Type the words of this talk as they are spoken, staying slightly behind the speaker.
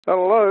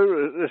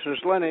Hello, this is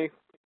Lenny.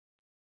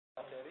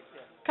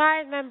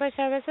 Card member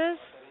services.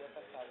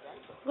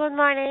 Good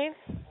morning.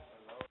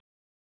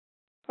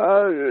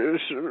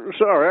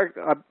 Sorry,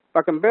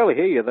 I can barely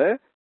hear you there.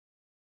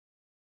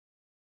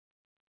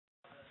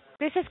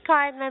 This is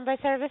card member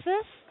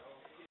services.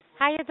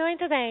 How are you doing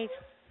today?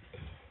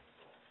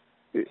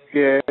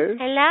 Yes,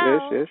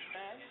 Hello. yes.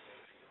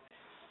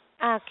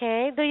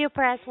 Okay. Do you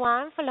press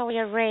 1 for lower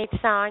your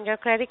rates on your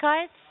credit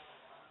card?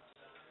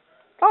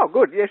 Oh,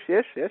 good, yes.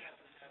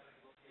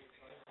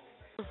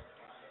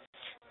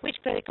 Which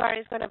credit card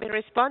is going to be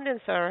responding,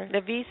 sir?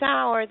 The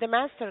Visa or the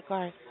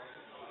MasterCard?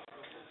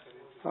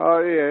 Oh,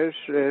 yes.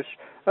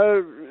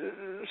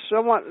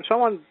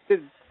 Someone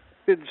did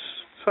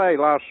say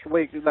last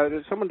week,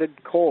 someone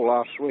did call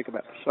last week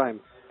about the same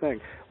thing.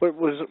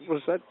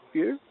 Was that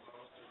you?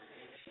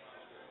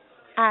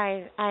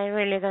 I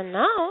really don't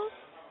know.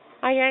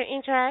 Are you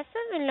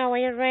interested in lower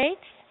your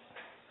rates?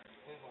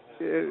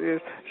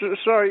 Yes.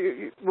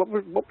 Sorry, what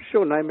was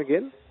your name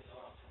again?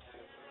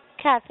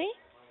 Kathy?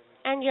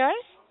 And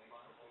yours?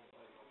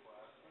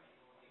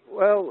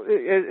 Well,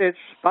 it's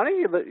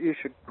funny that you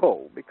should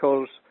call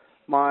because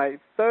my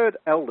third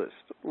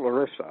eldest,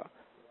 Larissa,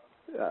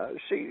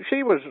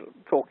 she was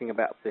talking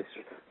about this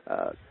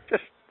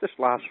just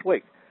last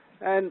week,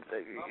 and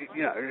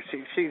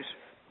she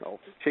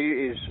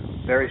is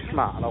very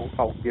smart.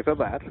 I'll give her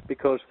that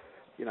because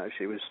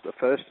she was the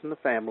first in the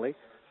family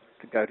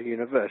to go to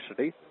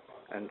university,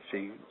 and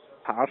she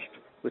passed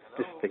with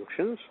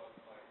distinctions.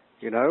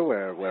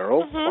 We're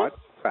all quite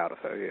proud of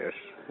her. Yes.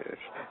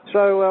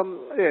 So,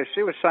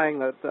 she was saying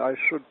that I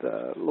should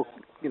look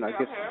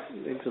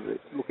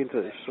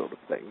into this sort of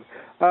thing.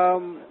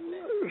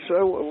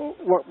 So,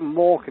 what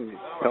more can you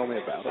tell me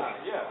about it?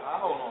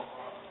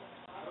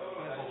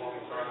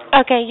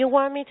 Okay, you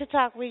want me to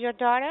talk with your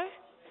daughter?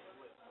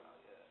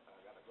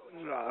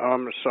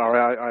 I'm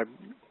sorry, I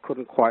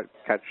couldn't quite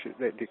catch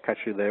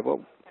you there. What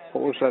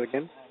was that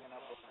again?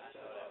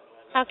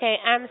 Okay,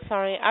 I'm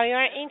sorry. Are you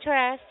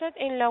interested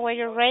in lower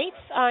your rates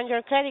on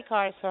your credit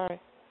card, sir?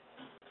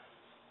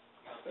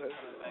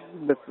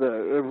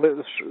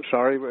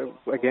 Sorry,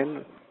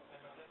 again?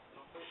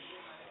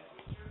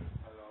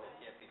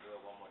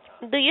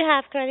 Do you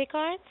have credit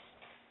cards?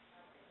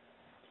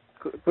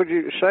 Could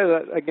you say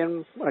that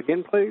again,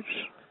 please?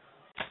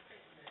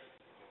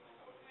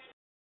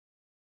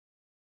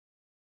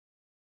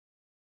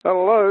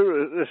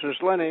 Hello, this is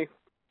Lenny.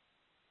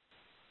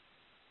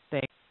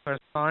 Thank you for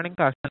calling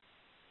customer.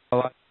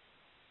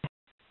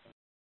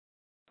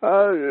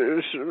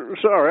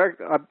 Sorry,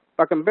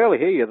 I can barely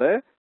hear you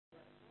there.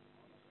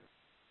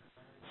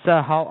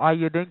 Sir, how are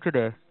you doing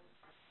today?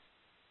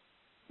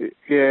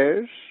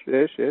 Yes.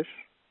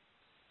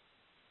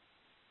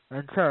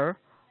 And sir,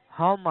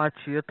 how much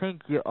you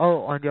think you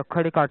owe on your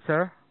credit card,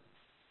 sir?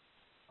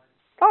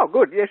 Oh,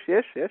 good. Yes.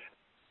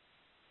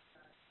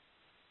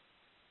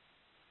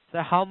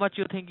 Sir, how much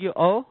you think you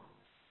owe?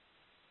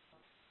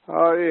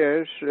 Oh,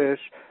 yes.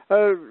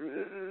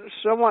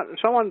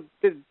 Someone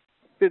did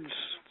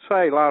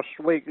say last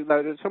week.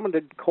 Someone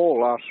did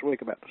call last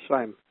week about the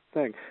same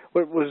thing.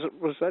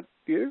 Was that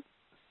you?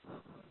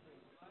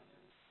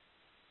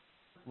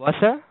 What,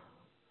 sir?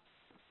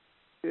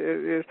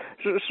 Yes.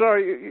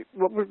 Sorry,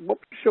 what was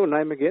your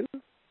name again?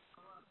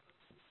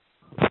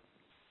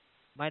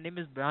 My name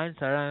is Brian,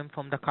 sir. I am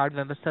from the card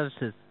member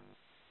services.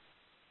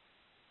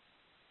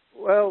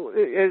 Well,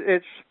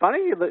 it's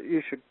funny that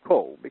you should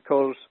call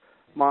because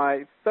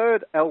my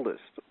third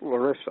eldest,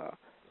 Larissa,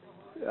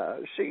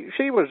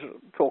 she was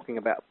talking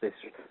about this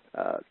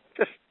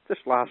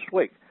just last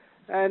week,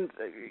 and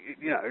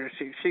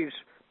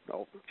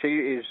she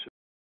is